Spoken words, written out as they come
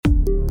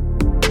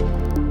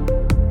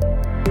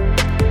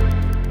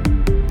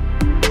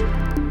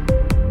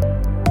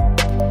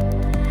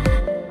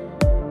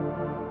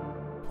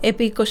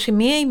Επί 21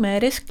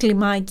 ημέρες,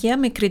 κλιμάκια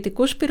με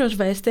κριτικούς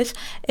πυροσβέστες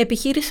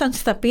επιχείρησαν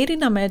στα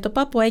πύρινα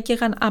μέτωπα που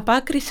έκαιγαν από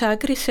άκρη σ'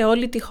 άκρη σε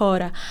όλη τη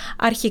χώρα.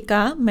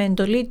 Αρχικά, με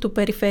εντολή του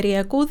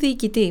Περιφερειακού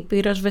Διοικητή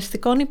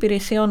Πυροσβεστικών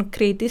Υπηρεσιών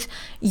Κρήτης,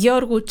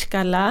 Γιώργου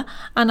Τσικαλά,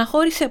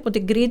 αναχώρησε από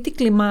την Κρήτη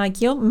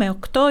κλιμάκιο με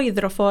 8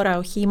 υδροφόρα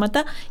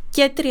οχήματα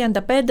και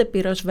 35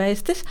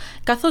 πυροσβέστες,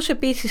 καθώς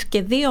επίσης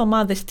και 2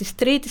 ομάδες της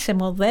τρίτης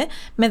ΕΜΟΔΕ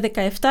με 17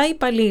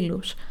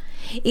 υπαλλήλους.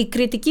 Οι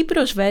κριτικοί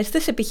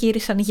πυροσβέστες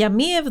επιχείρησαν για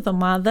μία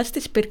εβδομάδα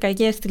στις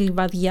πυρκαγιές στη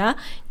Λιβαδιά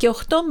και 8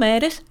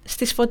 μέρες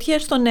στις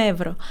φωτιές στον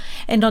Εύρο.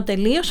 Ενώ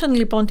τελείωσαν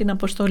λοιπόν την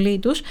αποστολή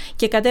τους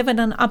και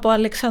κατέβαιναν από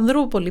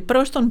Αλεξανδρούπολη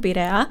προς τον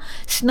Πειραιά,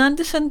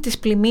 συνάντησαν τις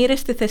πλημμύρες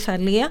στη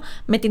Θεσσαλία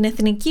με την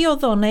Εθνική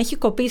Οδό να έχει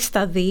κοπεί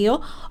στα 2,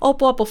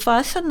 όπου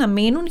αποφάσισαν να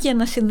μείνουν για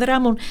να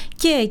συνδράμουν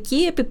και εκεί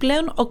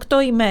επιπλέον 8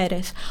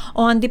 ημέρες.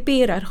 Ο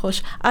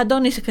Αντιπύραρχος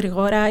Αντώνης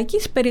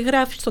Γρηγοράκης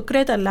περιγράφει στο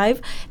Κρέτα Live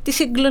τις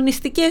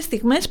συγκλονιστικές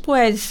στιγμές που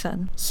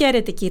έζησαν.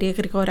 Χαίρετε κύριε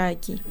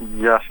Γρηγοράκη.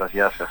 Γεια σας.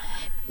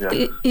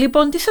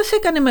 Λοιπόν, τι σας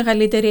έκανε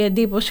μεγαλύτερη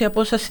εντύπωση από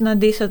όσα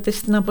συναντήσατε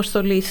στην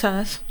αποστολή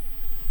σας?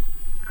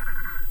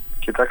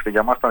 Κοιτάξτε,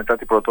 για μας ήταν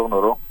κάτι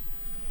πρωτόγνωρο.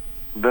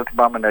 Δεν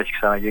θυμάμαι να έχει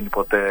ξαναγίνει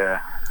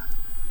ποτέ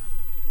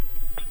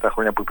στα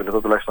χρόνια που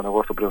υπηρετώ, τουλάχιστον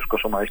εγώ στο Πυροσβεστικό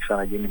Σώμα, έχει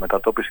ξαναγίνει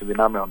μετατόπιση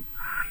δυνάμεων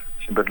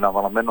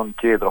συμπεριλαμβανομένων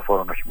και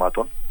υδροφόρων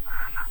οχημάτων.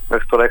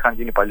 Μέχρι τώρα είχαν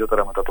γίνει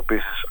παλιότερα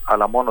μετατοπίσεις,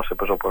 αλλά μόνο σε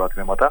πεζόπωρα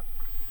τμήματα.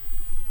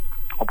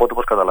 Οπότε,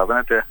 όπως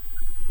καταλαβαίνετε,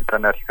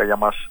 ήταν αρχικά για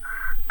μας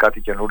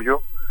κάτι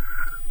καινούριο,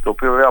 το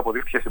οποίο βέβαια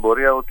αποδείχθηκε στην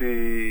πορεία ότι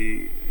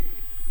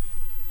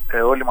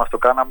όλοι μας το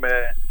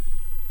κάναμε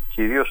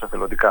κυρίως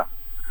εθελοντικά.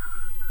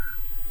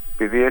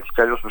 Επειδή έτσι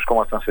κι αλλιώς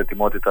βρισκόμασταν σε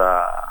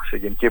ετοιμότητα σε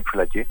γενική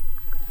επιφυλακή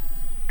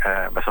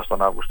μέσα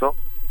στον Αύγουστο,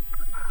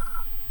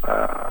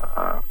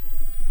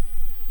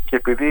 και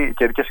επειδή οι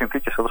καιρικές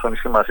συνθήκες εδώ στο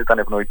νησί μας ήταν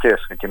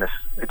ευνοϊκές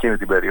εκείνη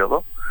την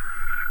περίοδο,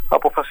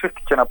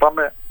 αποφασίστηκε να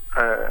πάμε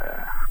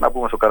να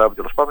μπούμε στο καράβι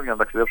τέλος πάντων για να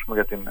ταξιδέψουμε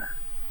για την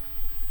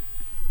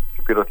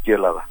υπηρετική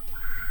Ελλάδα.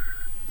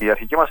 Η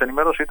αρχική μας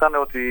ενημέρωση ήταν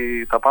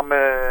ότι θα πάμε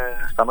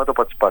στα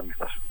μέτωπα της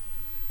Πάρνηθας.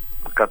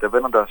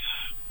 Κατεβαίνοντας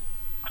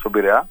στον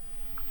Πειραιά,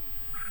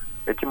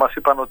 εκεί μας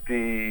είπαν ότι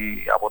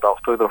από τα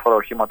 8 υδροφόρα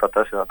οχήματα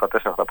τα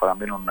 4 θα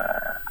παραμείνουν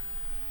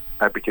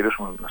να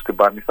επιχειρήσουν στην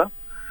Πάρνηθα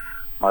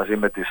μαζί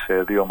με τις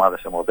 2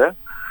 ομάδες ΕΜΟΔΕ.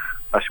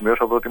 Να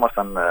σημειώσω εδώ ότι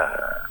ήμασταν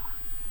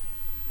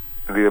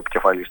 2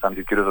 επικεφαλής, ήταν και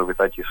ο κύριος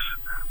Ροβιτάκης,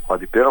 ο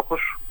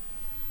Αντιπύραρχος,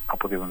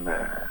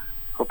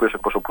 ο οποίος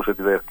εκπροσωπούσε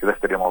τη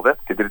δεύτερη ΕΜΟΔΕ,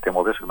 την τρίτη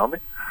ΕΜΟΔΕ,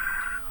 συγγνώμη.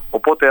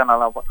 Οπότε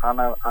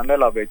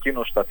ανέλαβε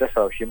εκείνος τα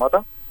 4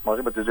 οχήματα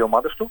μαζί με τις 2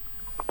 ομάδες του,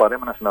 που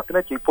παρέμεναν στην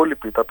Αθήνα, και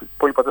τα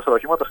υπόλοιπα 4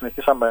 οχήματα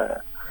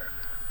συνεχίσαμε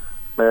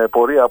με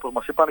πορεία, όπως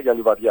μας είπαν, για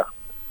Λιβαδιά.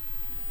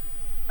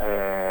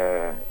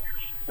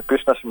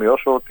 Επίσης να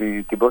σημειώσω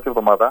ότι την πρώτη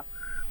εβδομάδα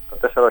τα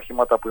 4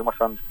 οχήματα που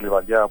ήμασταν στη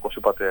Λιβαδιά, όπως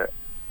είπατε,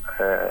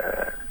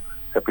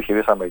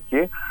 επιχειρήσαμε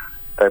εκεί.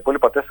 Τα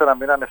υπόλοιπα 4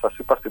 μείνανε, σας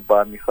είπα, στην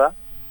Πάρνηθα,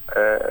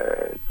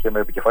 και με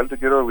επικεφαλή τον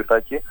κύριο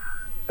Ροβιτάκη.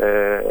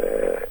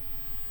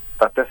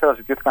 Τα 4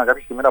 ζητήθηκαν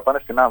κάποια στιγμή να πάνε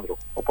στην Άνδρο,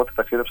 οπότε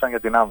ταξίδεψαν για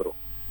την Άνδρο.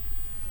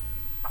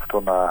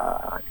 Αυτό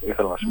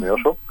ήθελα να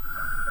σημειώσω.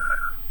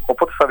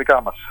 Οπότε στα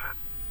δικά μας,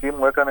 τι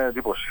μου έκανε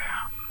εντύπωση?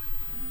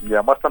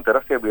 Για μας ήταν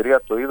τεράστια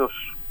εμπειρία το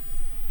είδος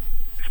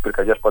της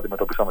πυρκαγιάς που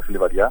αντιμετωπίσαμε στη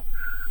Λιβαδιά,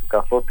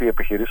 καθότι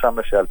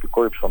επιχειρήσαμε σε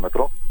αλπικό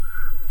υψόμετρο,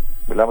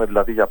 μιλάμε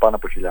δηλαδή για πάνω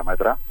από 1000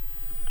 μέτρα,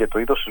 και το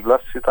είδος της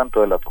βλάστησης ήταν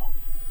το έλατο.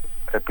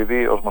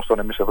 Επειδή ως γνωστόν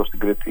εμείς εδώ στην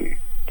Κρήτη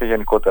και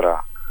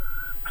γενικότερα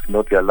στην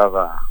Νότια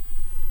Ελλάδα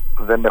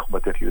δεν έχουμε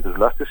τέτοιου είδους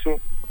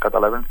βλάστηση,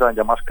 καταλαβαίνετε ήταν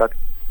για μας κάτι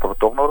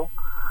πρωτόγνωρο,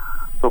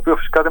 το οποίο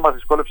φυσικά δεν μας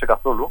δυσκόλεψε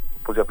καθόλου,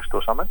 όπως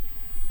διαπιστώσαμε.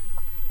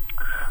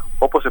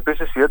 Όπως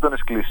επίσης οι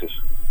έντονες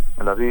κλήσεις.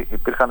 Δηλαδή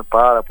υπήρχαν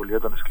πάρα πολύ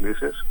έντονες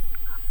κλήσεις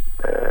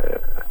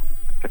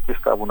εκεί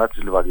στα βουνά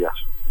της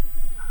Λιβαδιάς.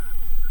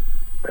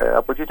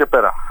 Από εκεί και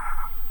πέρα,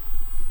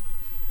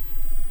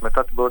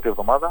 μετά την πρώτη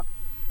εβδομάδα,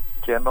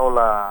 και ενώ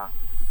όλα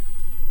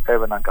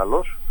έβαιναν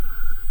καλώς,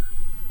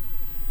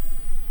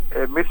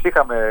 εμείς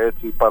είχαμε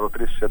έτσι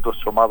παροτρήσεις εντός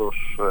της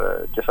ομάδος,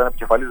 και σαν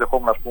επικεφαλής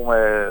δεχόμουν, ας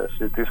πούμε,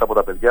 συζητήσεις από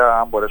τα παιδιά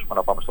αν μπορέσουμε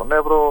να πάμε στον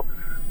Εύρο,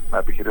 να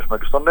επιχειρήσουμε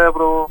και στον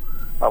Εύρο,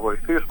 να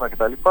βοηθήσουμε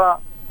κτλ.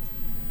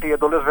 Οι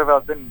εντολές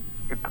βέβαια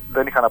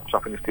δεν είχαν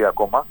αποσαφινιστεί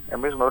ακόμα.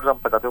 Εμείς γνωρίζαμε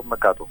ότι θα κατέβουμε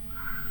κάτω.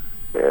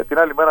 Την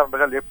άλλη μέρα,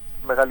 με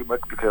μεγάλη μου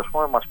έκπληξη, ας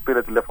πούμε, μας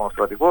πήρε τηλέφωνο ο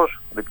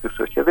στρατηγός, διοικητής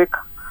του ΕΣΚΕΔΙΚ,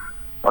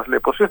 μας λέει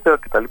πώς είστε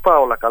κτλ.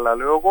 Όλα καλά,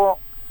 λέω εγώ.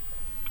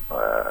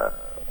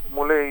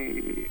 Μου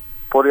λέει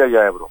πορεία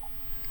για Εύρο.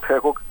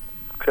 Εγώ,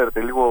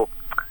 ξέρετε, λίγο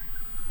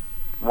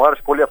μου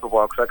άρεσε πολύ αυτό που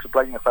άκουσα,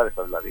 ξεπλάγινε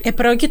ευχάριστα δηλαδή.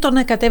 Επρόκειτο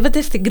να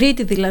κατέβετε στην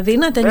Κρήτη, δηλαδή,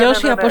 να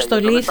τελειώσει η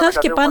αποστολή σας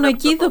και πάνω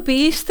εκεί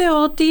ειδοποιήστε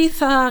ότι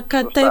θα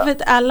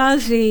κατέβετε,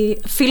 αλλάζει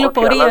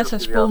φιλοπορίας,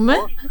 ας πούμε.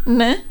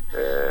 Ναι.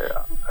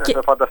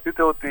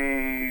 Φανταστείτε ότι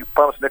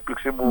πάνω στην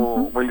έκπληξή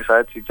μου μίλησα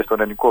έτσι και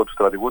στον ενικό του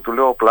στρατηγού, του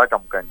λέω πλάκα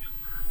μου κάνεις.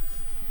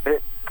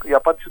 Η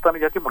απάντηση ήταν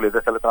γιατί μου λέει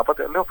δεν θέλετε να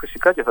πάτε? Λέω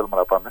φυσικά και θέλουμε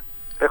να πάμε.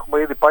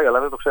 Έχουμε ήδη πάει αλλά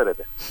δεν το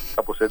ξέρετε.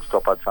 Κάπως έτσι το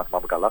απάντησα, αν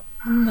θυμάμαι καλά.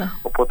 Ναι.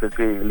 Οπότε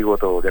έτσι λίγο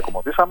το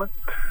διακομωδήσαμε.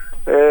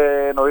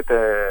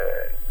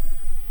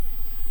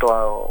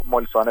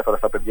 μόλις το ανέφερα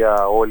στα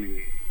παιδιά,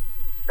 όλοι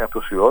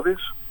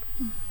ενθουσιώδεις.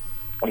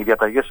 Οι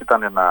διαταγές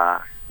ήταν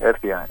να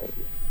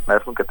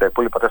έρθουν και τα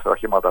υπόλοιπα 4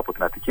 οχήματα από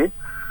την Αττική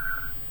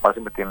μαζί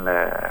με την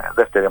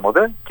δεύτερη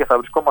ΕΜΟΔΕ και θα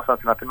βρισκόμασταν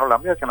στην Αθήνα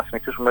Λαμίας για να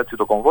συνεχίσουμε έτσι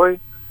το κομβόι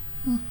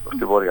προς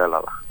τη Βόρεια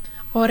Ελλάδα.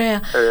 Ωραία.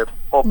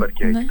 Όπερ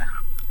και έγινε.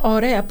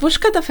 Ωραία. Πώς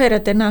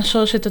καταφέρατε να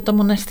σώσετε το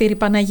μοναστήρι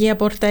Παναγία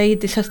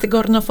Πορταΐτισσα στην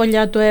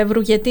κορνοφολιά του Εύρου?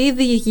 Γιατί οι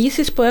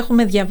διηγήσεις που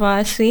έχουμε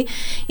διαβάσει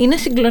είναι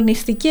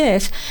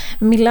συγκλονιστικές.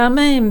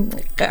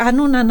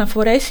 Κάνουν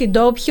αναφορές οι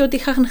ντόπιοι ότι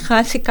είχαν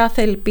χάσει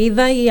κάθε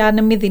ελπίδα, οι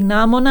άνεμοι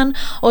δυνάμωναν,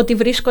 ότι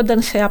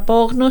βρίσκονταν σε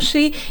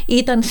απόγνωση,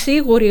 ήταν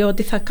σίγουροι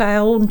ότι θα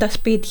καούν τα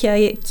σπίτια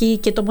εκεί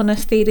και το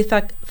μοναστήρι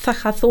θα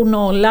χαθούν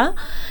όλα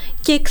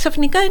και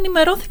ξαφνικά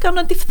ενημερώθηκαν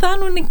ότι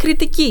φτάνουν οι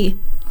κριτικοί.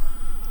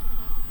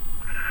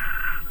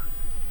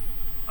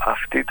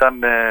 Αυτή ήταν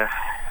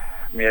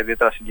μια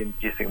ιδιαίτερα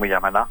συγκινητική στιγμή για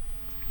μένα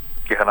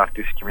και είχα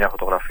αναρτήσει και μια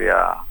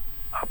φωτογραφία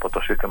από το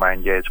σύστημα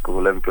Engage που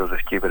δουλεύει η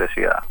Πυροσβεστική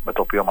υπηρεσία, με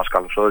το οποίο μας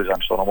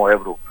καλωσόριζαν στο νομό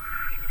Εύρου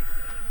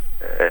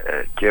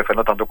και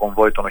φαινόταν το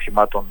κομβόι των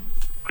οχημάτων,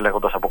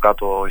 λέγοντας από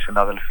κάτω οι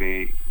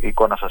συνάδελφοι, η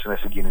εικόνα σας είναι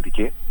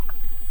συγκινητική,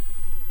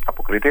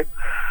 από Κρήτη.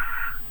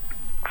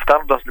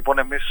 Φτάνοντας λοιπόν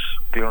εμείς,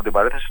 κλείνω την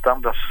παρένθεση,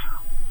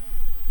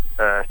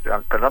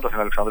 περνώντας στην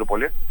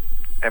Αλεξανδρούπολη,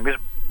 εμείς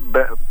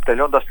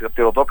τελειώντας από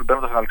τη Ροδόπη,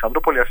 μπαίνοντας στην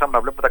Αλεξανδρούπολη, άρχισαμε να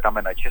βλέπουμε τα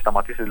καμένα. Εκεί είχε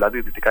σταματήσει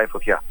δηλαδή δυτικά η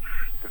φωτιά,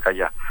 η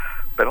πυρκαγιά.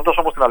 Περνώντας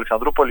όμως στην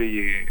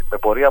Αλεξανδρούπολη με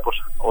πορεία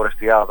προς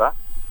Ορεστιάδα,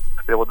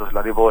 στρέφοντας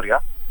δηλαδή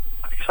βόρεια,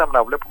 αρχίσαμε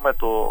να βλέπουμε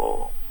το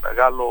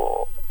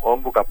μεγάλο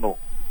όγκο καπνού,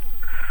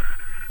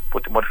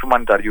 που τη μορφή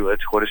μανιταριού,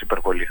 έτσι, χωρίς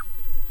υπερβολή.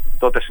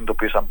 Τότε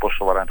συνειδητοποίησαμε πόσο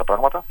σοβαρά είναι τα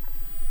πράγματα.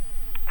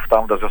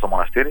 Φτάνοντας στο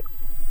μοναστήρι,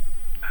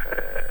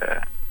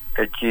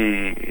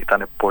 εκεί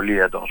ήταν πολύ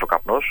έντονος ο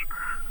καπνός,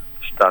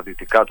 στα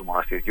δυτικά του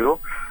μοναστηριού.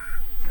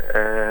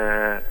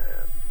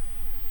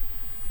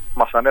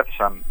 Μας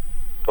ανέθεσαν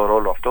το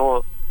ρόλο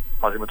αυτό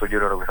μαζί με τον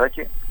κύριο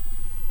Ροβιθάκη, ο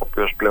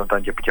οποίος πλέον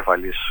ήταν και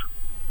επικεφαλής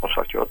ως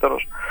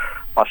αρχαιότερος.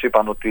 Μας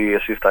είπαν ότι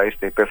εσείς θα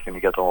είστε υπεύθυνοι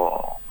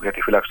για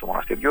τη φύλαξη του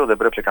μοναστηριού, δεν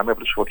πρέπει σε καμία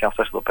περίπτωση φωτιά να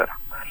φτάσει εδώ πέρα.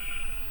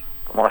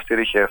 Το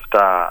μοναστήρι είχε 7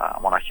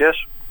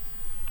 μοναχές,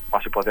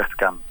 μας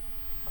υποδέχτηκαν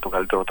με τον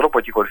καλύτερο τρόπο,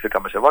 εκεί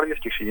χωριστήκαμε σε βάρδιες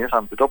και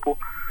ξεκινήσαμε επί τόπου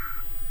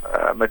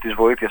με τις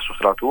βοήθειες του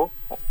στρατού,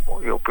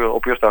 ο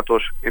οποίος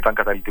στρατός ήταν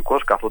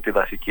καταλυτικός καθότι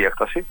δασική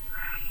έκταση,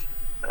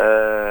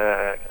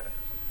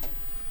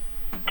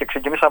 και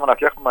ξεκινήσαμε να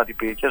φτιάχνουμε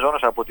αντιπυρικές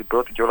ζώνες από την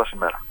πρώτη και όλα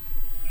σήμερα.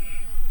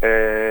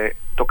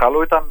 Το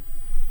καλό ήταν,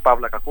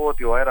 παύλα κακό,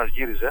 ότι ο αέρας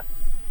γύριζε,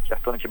 και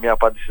αυτό είναι και μια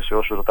απάντηση σε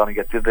όσους ρωτάνε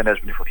γιατί δεν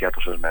έσβηνε η φωτιά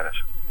τόσες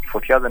μέρες. Η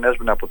φωτιά δεν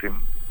έσβηνε από την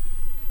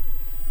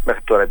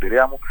μέχρι τώρα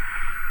εμπειρία μου,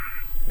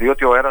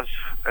 διότι ο αέρας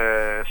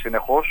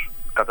συνεχώς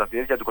κατά τη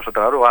διάρκεια του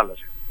 24ωρου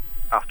άλλαζε.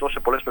 Αυτό σε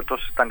πολλές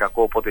περιπτώσεις ήταν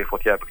κακό, οπότε η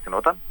φωτιά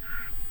επεκτηνόταν.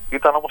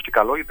 Ήταν όμως και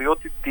καλό,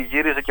 διότι τη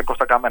γύριζε και προς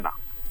τα καμένα.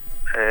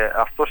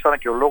 Αυτός ήταν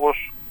και ο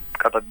λόγος,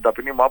 κατά την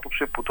ταπεινή μου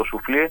άποψη, που το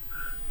σουφλί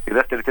η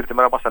δεύτερη-τρίτη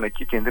μέρα ήμασταν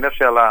εκεί,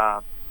 κινδύνευσε,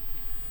 αλλά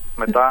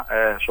μετά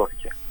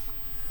σώθηκε.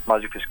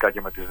 Μαζί φυσικά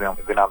και με τις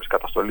δυνάμεις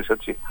καταστολής,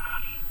 έτσι.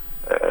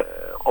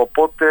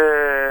 Οπότε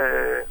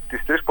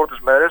τις 3 πρώτες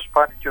μέρες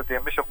φάνηκε ότι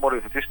εμείς έχουμε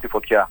οριοθετήσει τη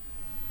φωτιά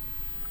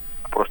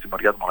προς τη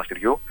μεριά του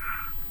μοναστηριού.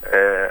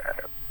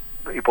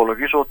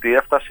 Υπολογίζω ότι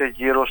έφτασε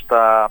γύρω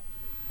στα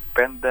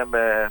 5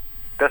 με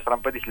 4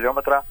 με 5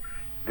 χιλιόμετρα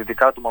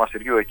δυτικά του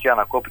μοναστηριού. Εκεί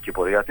ανακόπηκε η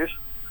πορεία της,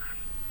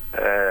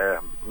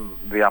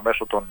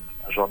 διαμέσου των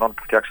ζωνών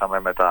που φτιάξαμε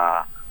με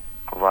τα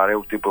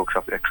βαρέου τύπου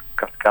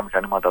εξκαυτικά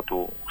μηχανήματα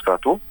του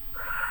στρατού,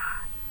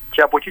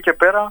 και από εκεί και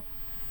πέρα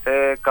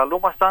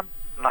καλούμασταν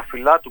να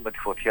φυλάτουμε τη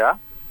φωτιά.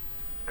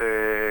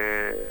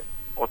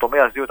 Ο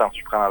τομέας 2 ήταν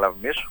αυτός που είχαμε αναλάβει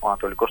εμείς, ο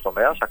ανατολικός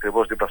τομέας,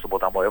 ακριβώς δίπλα στον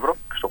ποταμό Εύρο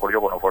και στο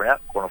χωριό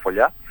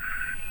Κονοφολιά.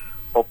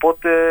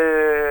 Οπότε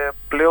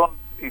πλέον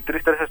οι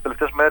 3-4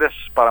 τελευταίες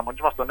μέρες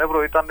παραμονής μας στον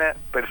Εύρο ήταν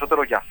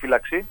περισσότερο για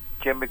φύλαξη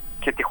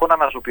και τυχόν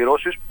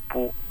αναζωπυρώσεις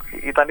που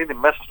ήταν ήδη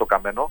μέσα στο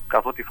καμένο,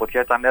 καθότι η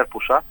φωτιά ήταν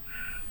έρπουσα,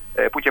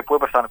 που και που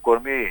έπεφταν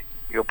κορμοί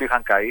οι οποίοι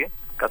είχαν καεί.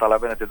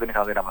 Καταλαβαίνετε, δεν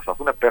είχαν δύναμη να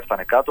σταθούν,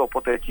 πέφτανε κάτω,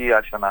 οπότε εκεί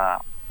άρχισε να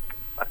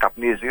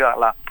καπνίζει.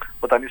 Αλλά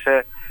όταν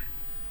είσαι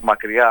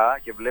μακριά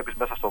και βλέπεις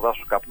μέσα στο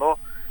δάσος καπνό,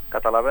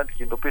 καταλαβαίνετε, η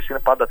κινητοποίηση είναι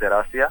πάντα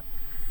τεράστια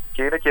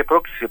και είναι και η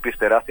πρόκληση επίσης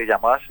τεράστια για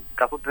μας,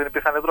 καθότι δεν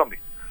υπήρχαν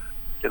δρόμοι.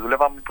 Και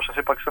δουλεύαμε, όπως σας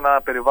είπα, σε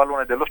ένα περιβάλλον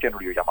εντελώς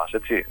καινούριο για μας.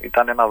 Έτσι.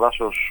 Ήταν ένα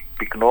δάσος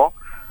πυκνό,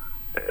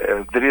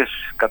 δρύες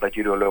κατά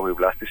κύριο λόγο η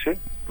βλάστηση,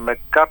 με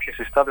κάποιες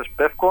συστάδες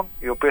πεύκων,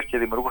 οι οποίες και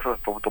δημιουργούσαν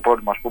το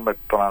πρόβλημα, ας πούμε,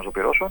 των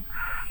αναζωπυρώσεων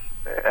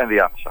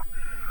ενδιάμεσα.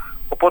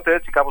 Οπότε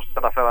έτσι κάπως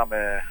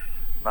καταφέραμε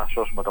να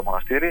σώσουμε το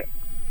μοναστήρι.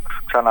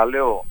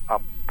 Ξαναλέω,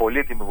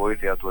 πολύτιμη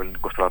βοήθεια του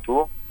ελληνικού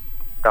στρατού,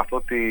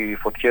 καθότι οι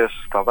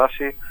φωτιές στα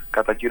δάση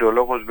κατά κύριο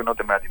λόγο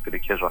σβήνονται με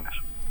αντιπυρικές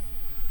ζώνες.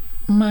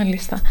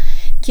 Μάλιστα.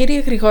 Κύριε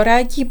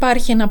Γρηγοράκη,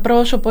 υπάρχει ένα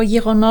πρόσωπο,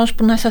 γεγονός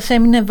που να σας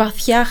έμεινε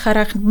βαθιά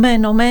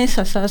χαραγμένο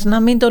μέσα σας,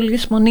 να μην το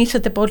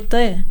λησμονήσετε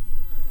ποτέ?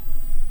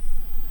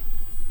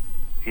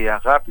 Η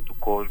αγάπη του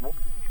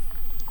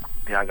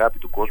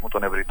κόσμου,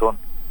 των ευρυτών,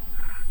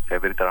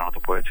 ευρύτερα να το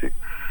πω έτσι,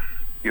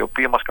 οι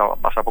οποίοι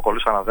μας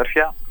αποκαλούσαν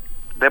αδέρφια,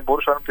 δεν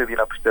μπορούσαν ούτε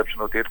να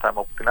πιστέψουν ότι ήρθαμε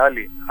από την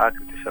άλλη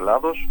άκρη της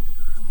Ελλάδος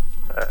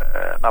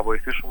να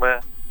βοηθήσουμε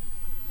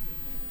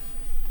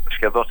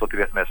σχεδόν στο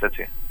διεθνές,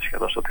 έτσι,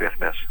 σχεδόν στο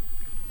διεθνές.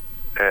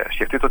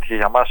 Σκεφτείτε ότι και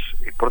για μας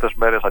οι πρώτες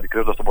μέρες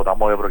αντικρίζοντας τον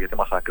ποταμό Εύρο, γιατί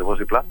ήμασταν ακριβώς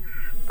δίπλα,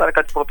 ήταν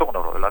κάτι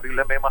πρωτόγνωρο. Δηλαδή,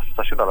 λέμε, είμαστε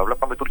στα σύνορα,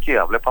 βλέπαμε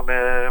Τουρκία, βλέπαμε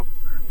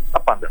τα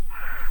πάντα.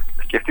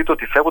 Σκεφτείτε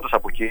ότι φεύγοντας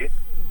από εκεί,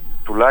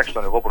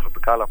 τουλάχιστον εγώ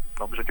προσωπικά, αλλά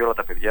νομίζω και όλα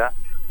τα παιδιά,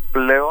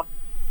 πλέον,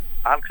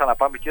 αν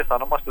ξαναπάμε εκεί,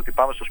 αισθανόμαστε ότι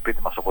πάμε στο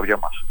σπίτι μας, στο χωριό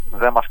μας.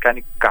 Δεν μας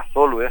κάνει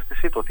καθόλου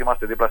αίσθηση το ότι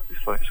είμαστε δίπλα στην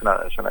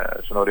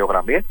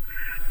συνοριογραμμή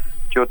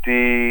και ότι,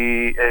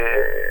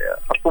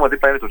 ας πούμε,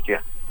 δίπλα είναι η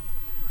Τουρκία.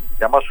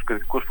 Για εμάς τους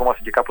κριτικούς που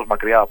είμαστε και κάπως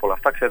μακριά από όλα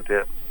αυτά,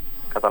 ξέρετε,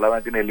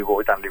 καταλαβαίνετε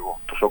ότι ήταν λίγο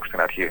το σοκ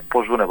στην αρχή.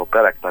 Πώς ζουν εδώ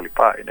πέρα κτλ.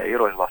 Είναι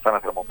ήρωες, βαστάνε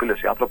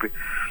θερμοπύλες οι άνθρωποι.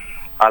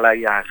 Αλλά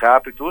η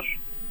αγάπη τους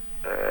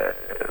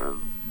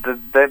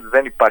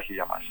δεν υπάρχει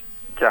για μας.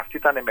 Και αυτή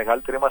ήταν η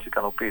μεγαλύτερη μας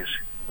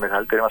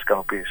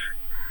ικανοποίηση.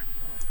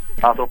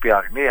 Άνθρωποι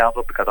αγνοί,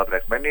 άνθρωποι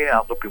κατατρεγμένοι,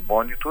 άνθρωποι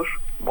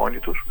μόνοι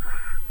τους,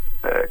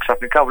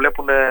 ξαφνικά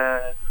βλέπουν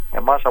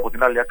εμάς από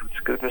την άλλη άκρη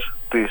της Κρήτης,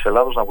 της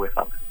Ελλάδος, να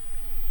βοηθάμε.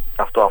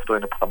 Αυτό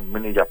είναι που θα μου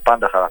μείνει για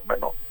πάντα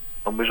χαραγμένο.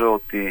 Νομίζω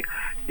ότι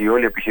η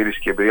όλη επιχείρηση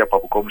και η εμπειρία που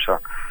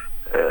αποκόμισα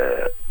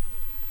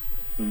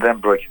δεν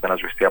πρόκειται να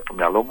σβηστεί από το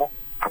μυαλό μου,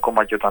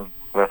 ακόμα και όταν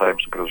δεν θα είμαι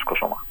στο πυροσβεστικό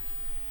σώμα.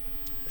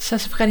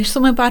 Σας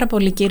ευχαριστούμε πάρα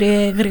πολύ,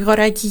 κύριε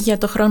Γρηγοράκη, για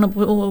το χρόνο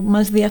που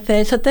μας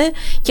διαθέσατε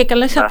και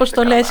καλές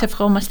αποστολές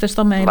ευχόμαστε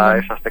στο μέλλον. Να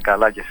είσαστε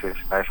καλά κι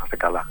εσείς, να είσαστε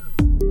καλά.